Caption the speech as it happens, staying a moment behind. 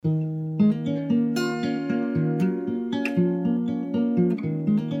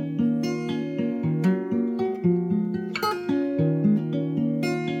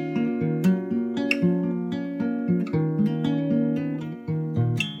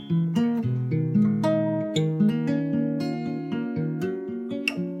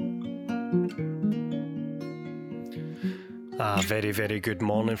A very, very good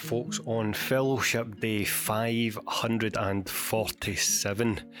morning, folks, on Fellowship Day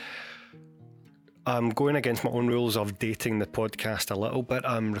 547. I'm going against my own rules of dating the podcast a little bit.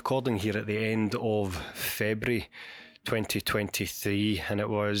 I'm recording here at the end of February 2023, and it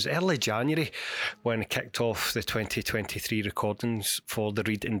was early January when I kicked off the 2023 recordings for the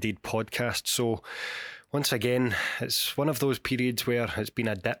Read Indeed podcast. So once again, it's one of those periods where it's been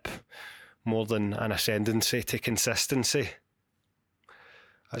a dip more than an ascendancy to consistency.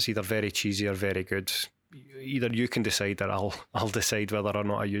 That's either very cheesy or very good. Either you can decide, or I'll decide whether or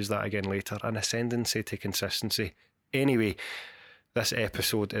not I use that again later. An ascendancy to consistency. Anyway, this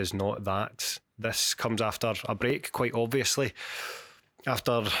episode is not that. This comes after a break, quite obviously.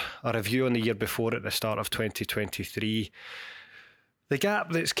 After a review on the year before at the start of 2023. The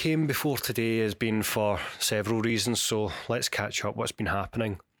gap that's came before today has been for several reasons, so let's catch up what's been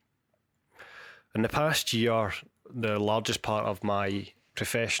happening. In the past year, the largest part of my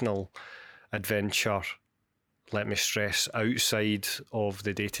professional adventure, let me stress, outside of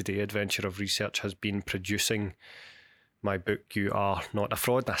the day-to-day adventure of research, has been producing my book, You Are Not a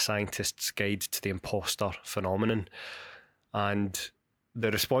Fraud, A Scientist's Guide to the Imposter Phenomenon. And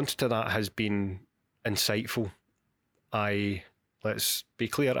the response to that has been insightful. Let's be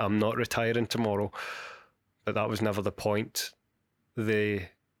clear, I'm not retiring tomorrow, but that was never the point. The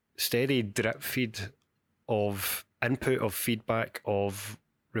steady drip feed of input, of feedback, of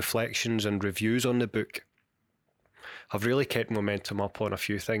reflections and reviews on the book have really kept momentum up on a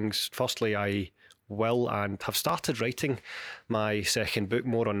few things. Firstly, I will and have started writing my second book,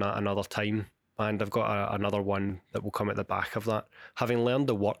 more on that another time, and I've got another one that will come at the back of that. Having learned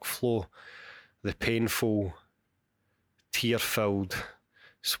the workflow, the painful, tear-filled,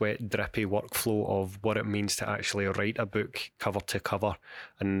 sweat-drippy workflow of what it means to actually write a book cover to cover,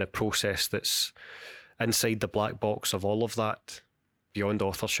 and the process that's inside the black box of all of that, beyond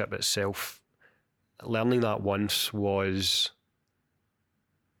authorship itself. Learning that once was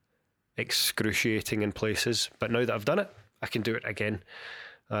excruciating in places, but now that I've done it, I can do it again.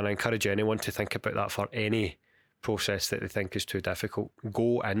 And I encourage anyone to think about that for any process that they think is too difficult.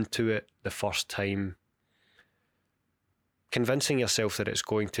 Go into it the first time convincing yourself that it's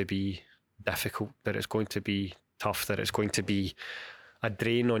going to be difficult, that it's going to be tough, that it's going to be a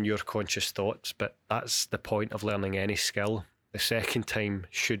drain on your conscious thoughts, but that's the point of learning any skill. The second time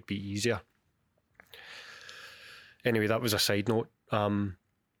should be easier. Anyway, that was a side note.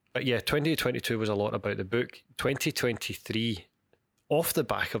 But yeah, 2022 was a lot about the book. 2023, off the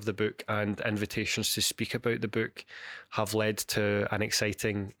back of the book and invitations to speak about the book, have led to an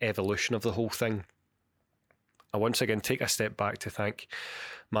exciting evolution of the whole thing. I once again take a step back to thank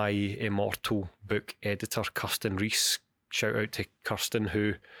my immortal book editor, Kirsten Rees. Shout out to Kirsten,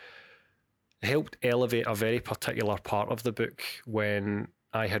 who helped elevate a very particular part of the book when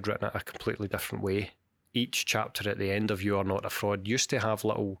I had written it a completely different way. Each chapter at the end of You Are Not a Fraud used to have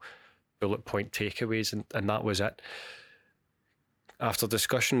little bullet point takeaways, and that was it. After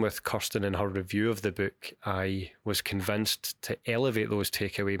discussion with Kirsten in her review of the book, I was convinced to elevate those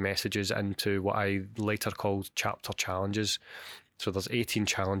takeaway messages into what I later called chapter challenges. So there's 18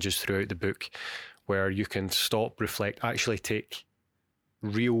 challenges throughout the book where you can stop, reflect, actually take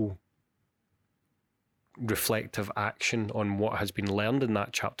real reflective action on what has been learned in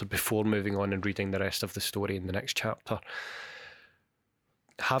that chapter before moving on and reading the rest of the story in the next chapter.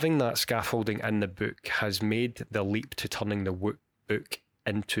 Having that scaffolding in the book has made the leap to turning the book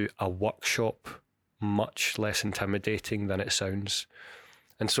into a workshop much less intimidating than it sounds.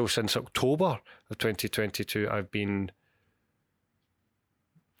 And so since October of 2022, I've been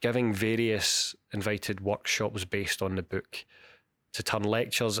giving various invited workshops based on the book to turn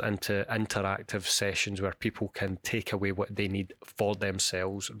lectures into interactive sessions where people can take away what they need for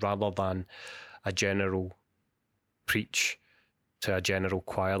themselves rather than a general preach to a general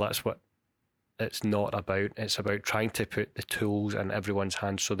choir. That's what it's not about. It's about trying to put the tools in everyone's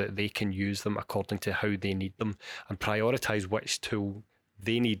hands so that they can use them according to how they need them and prioritise which tool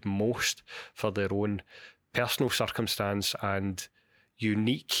they need most for their own personal circumstance and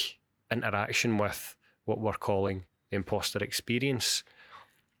unique interaction with what we're calling the imposter experience.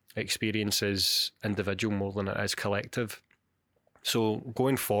 Experience is individual more than it is collective. So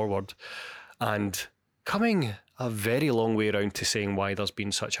going forward and coming a very long way around to saying why there's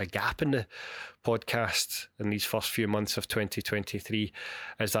been such a gap in the podcast in these first few months of 2023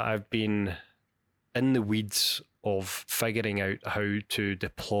 is that I've been in the weeds of figuring out how to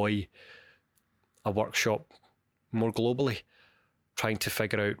deploy a workshop more globally, trying to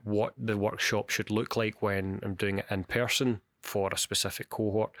figure out what the workshop should look like when I'm doing it in person, for a specific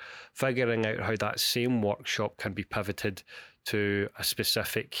cohort, figuring out how that same workshop can be pivoted to a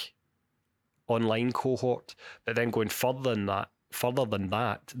specific online cohort, but then going further than that,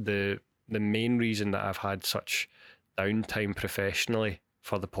 the main reason that I've had such downtime professionally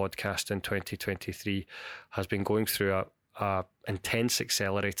for the podcast in 2023 has been going through a intense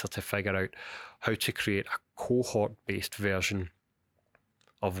accelerator to figure out how to create a cohort-based version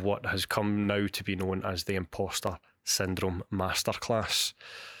of what has come now to be known as the Imposter Syndrome Masterclass.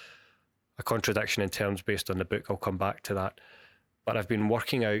 A contradiction in terms based on the book, I'll come back to that. But I've been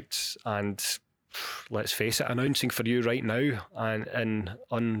working out and, let's face it, announcing for you right now and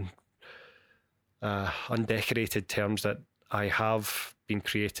in undecorated terms that I have been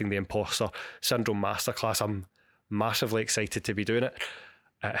creating the Imposter Syndrome Masterclass. I'm massively excited to be doing it.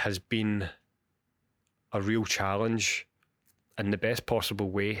 It has been a real challenge in the best possible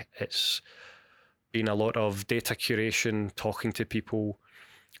way. It's been a lot of data curation, talking to people,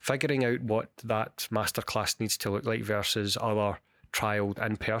 figuring out what that masterclass needs to look like versus other trialled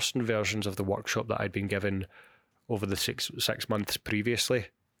in-person versions of the workshop that I'd been given over the six months previously.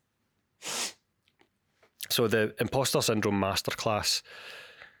 So the Imposter Syndrome Masterclass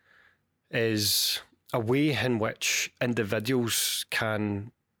is a way in which individuals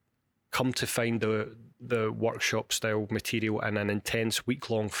can come to find the workshop style material in an intense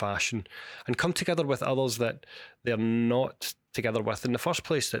week-long fashion and come together with others that they're not together with in the first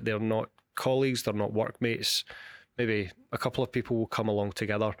place, that they're not colleagues, they're not workmates. Maybe a couple of people will come along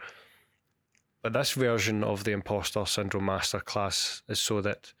together. But this version of the Imposter Syndrome Masterclass is so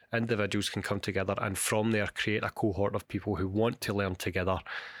that individuals can come together and from there create a cohort of people who want to learn together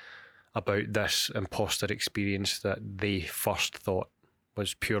about this imposter experience that they first thought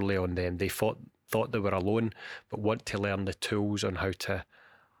was purely on them. They thought they were alone, but want to learn the tools on how to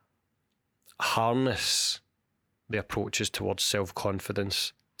harness the approaches towards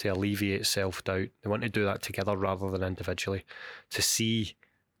self-confidence, to alleviate self-doubt. They want to do that together rather than individually, to see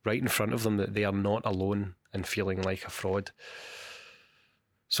right in front of them that they are not alone in feeling like a fraud.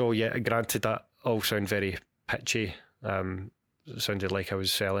 So yeah, granted, that all sound very pitchy. It sounded like I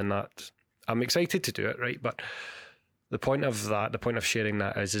was selling that. I'm excited to do it, right? But the point of sharing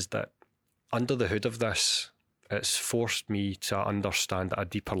that is that under the hood of this, it's forced me to understand at a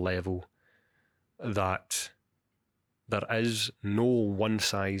deeper level that there is no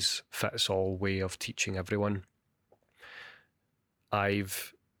one-size-fits-all way of teaching everyone.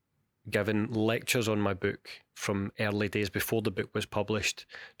 I've given lectures on my book from early days before the book was published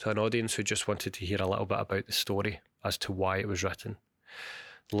to an audience who just wanted to hear a little bit about the story as to why it was written.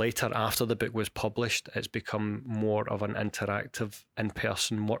 Later, after the book was published, it's become more of an interactive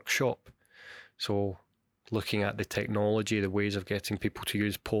in-person workshop. So looking at the technology, the ways of getting people to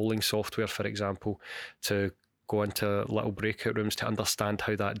use polling software, for example, to go into little breakout rooms to understand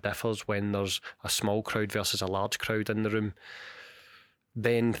how that differs when there's a small crowd versus a large crowd in the room.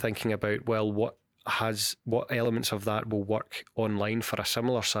 Then thinking about, well, what elements of that will work online for a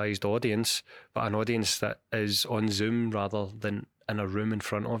similar sized audience, but an audience that is on Zoom rather than in a room in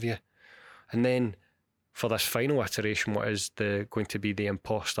front of you. And then for this final iteration, what is going to be the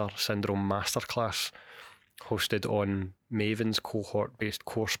Imposter Syndrome Masterclass, hosted on Maven's cohort-based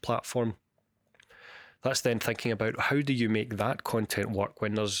course platform. That's then thinking about how do you make that content work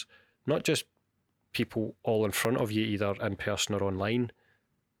when there's not just people all in front of you, either in person or online,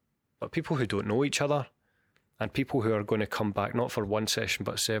 but people who don't know each other and people who are going to come back not for one session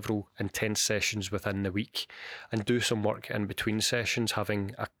but several intense sessions within the week and do some work in between sessions,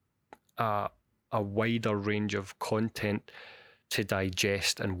 having a wider range of content to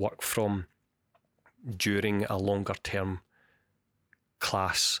digest and work from during a longer term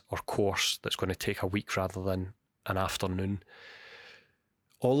class or course that's going to take a week rather than an afternoon.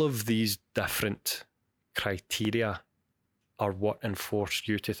 All of these different criteria are what enforce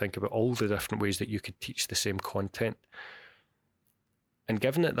you to think about all the different ways that you could teach the same content. And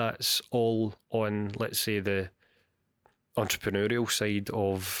given that that's all on, let's say, the entrepreneurial side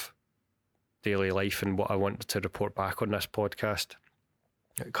of daily life and what I want to report back on this podcast,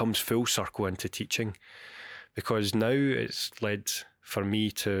 it comes full circle into teaching, because now it's led for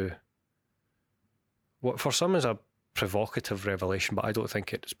me to what for some is a provocative revelation, but I don't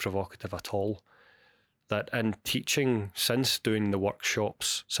think it's provocative at all, that in teaching, since doing the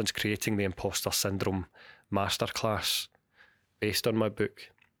workshops, since creating the Imposter Syndrome Masterclass based on my book,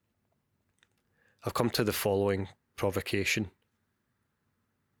 I've come to the following provocation.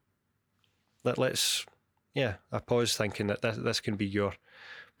 I pause thinking that this can be your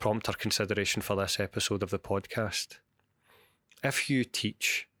prompt or consideration for this episode of the podcast. If you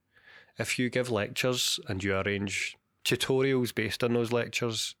teach, if you give lectures and you arrange tutorials based on those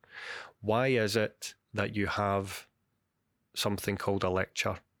lectures. Why is it that you have something called a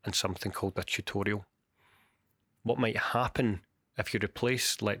lecture and something called a tutorial? What might happen if you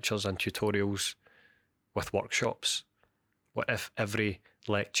replace lectures and tutorials with workshops? What if every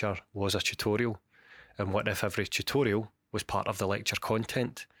lecture was a tutorial? And what if every tutorial was part of the lecture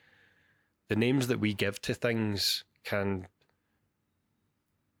content? The names that we give to things can,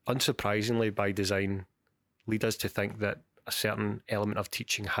 unsurprisingly by design, lead us to think that a certain element of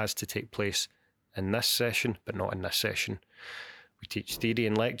teaching has to take place in this session, but not in this session. We teach theory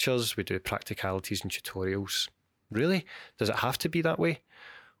in lectures, we do practicalities and tutorials. Really? Does it have to be that way?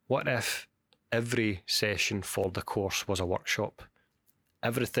 What if every session for the course was a workshop?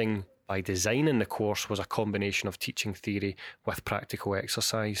 Everything by design in the course was a combination of teaching theory with practical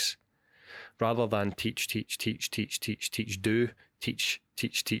exercise. Rather than teach, do, teach,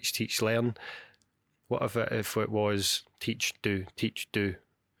 learn. What if it was teach, do,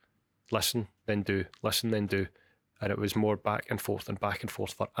 listen, then do, listen, then do. And it was more back and forth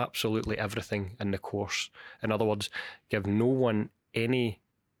for absolutely everything in the course. In other words, give no one any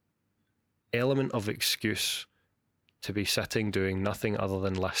element of excuse to be sitting doing nothing other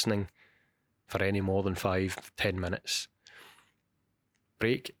than listening for any more than 5-10 minutes.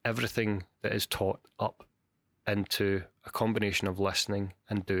 Break everything that is taught up into a combination of listening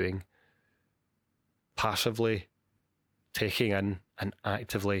and doing, passively taking in and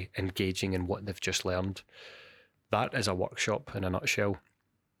actively engaging in what they've just learned. That is a workshop in a nutshell.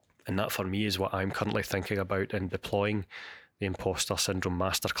 And that for me is what I'm currently thinking about in deploying the Imposter Syndrome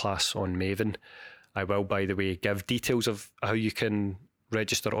Masterclass on Maven. I will, by the way, give details of how you can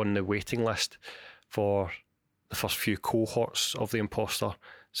register on the waiting list for the first few cohorts of the Imposter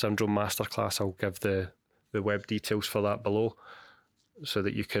Syndrome Masterclass. I'll give the web details for that below so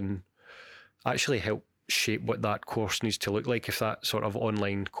that you can actually help shape what that course needs to look like. If that sort of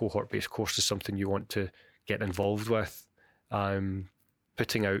online cohort-based course is something you want to get involved with, I'm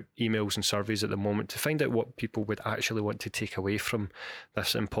putting out emails and surveys at the moment to find out what people would actually want to take away from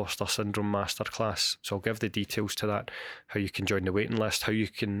this Imposter Syndrome Masterclass. So I'll give the details to that, how you can join the waiting list, how you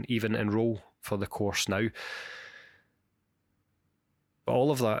can even enrol for the course now. But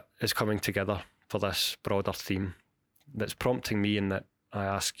all of that is coming together for this broader theme that's prompting me and that I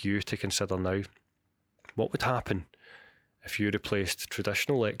ask you to consider now. What would happen if you replaced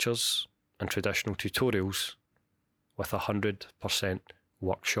traditional lectures and traditional tutorials with 100%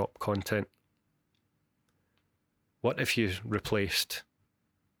 workshop content? What if you replaced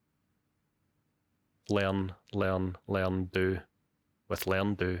learn, do with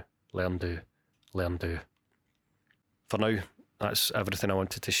learn, do? For now, that's everything I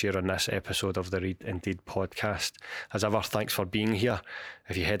wanted to share on this episode of the Read Indeed podcast. As ever, thanks for being here.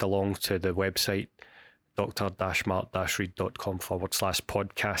 If you head along to the website,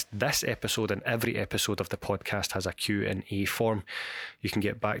 dr-mart-read.com/podcast. This episode and every episode of the podcast has a Q&A form. You can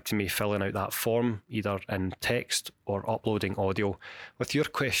get back to me filling out that form, either in text or uploading audio, with your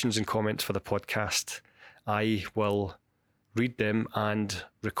questions and comments for the podcast. I will read them and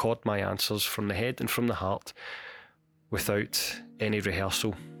record my answers from the head and from the heart without any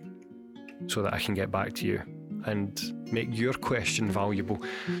rehearsal, so that I can get back to you and make your question valuable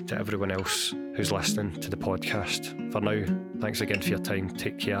to everyone else who's listening to the podcast. For now, thanks again for your time.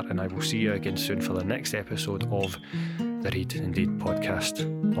 Take care, and I will see you again soon for the next episode of the Read Indeed podcast.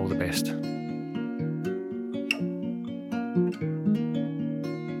 All the best.